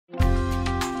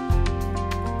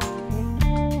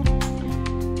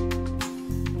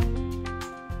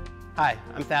Hi,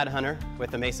 I'm Thad Hunter with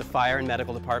the Mesa Fire and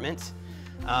Medical Department.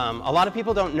 A lot of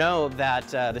people don't know that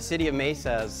the City of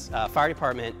Mesa's fire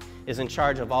department is in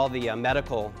charge of all the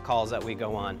medical calls that we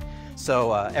go on.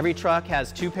 So every truck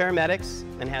has 2 paramedics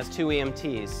and has 2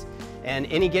 EMTs. And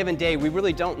any given day, we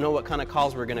really don't know what kind of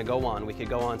calls we're going to go on. We could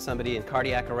go on somebody in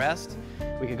cardiac arrest,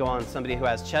 we could go on somebody who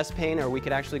has chest pain, or we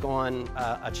could actually go on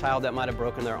a child that might have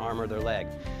broken their arm or their leg.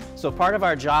 So part of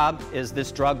our job is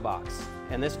this drug box.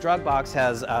 And this drug box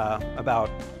has about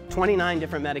 29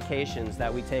 different medications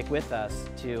that we take with us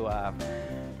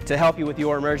to help you with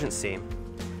your emergency.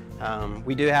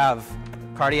 We do have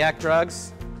cardiac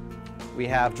drugs. We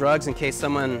have drugs in case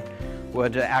someone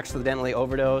would accidentally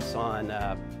overdose on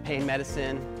pain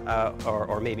medicine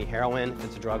or maybe heroin if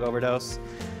it's a drug overdose.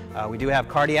 We do have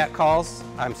cardiac calls,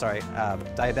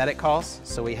 diabetic calls.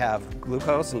 So we have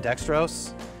glucose and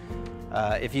dextrose.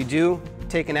 If you do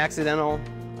take an accidental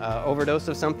overdose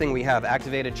of something, we have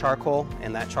activated charcoal,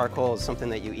 and that charcoal is something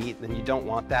that you eat, and you don't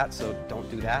want that, so don't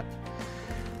do that.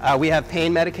 We have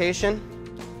pain medication.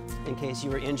 In case you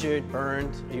were injured,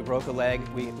 burned, you broke a leg,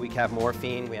 we have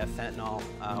morphine, we have fentanyl,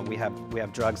 we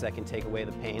have drugs that can take away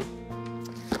the pain.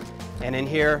 And in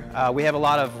here, we have a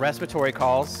lot of respiratory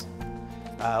calls,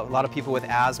 a lot of people with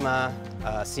asthma,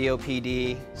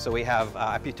 COPD, so we have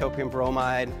ibuprofen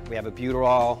bromide, we have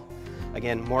albuterol,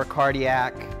 again, more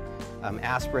cardiac,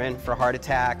 aspirin for heart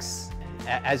attacks.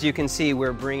 As you can see,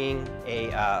 we're bringing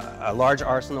a large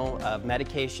arsenal of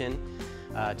medication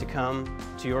to come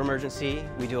to your emergency.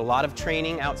 We do a lot of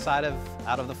training out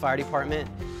of the fire department.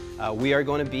 We are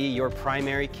going to be your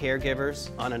primary caregivers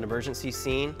on an emergency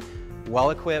scene. Well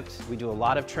equipped, we do a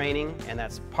lot of training, and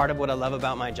that's part of what I love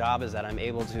about my job, is that I'm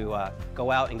able to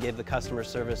go out and give the customer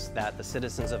service that the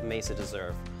citizens of Mesa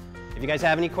deserve. If you guys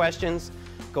have any questions,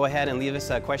 go ahead and leave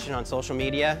us a question on social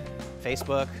media,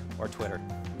 Facebook or Twitter.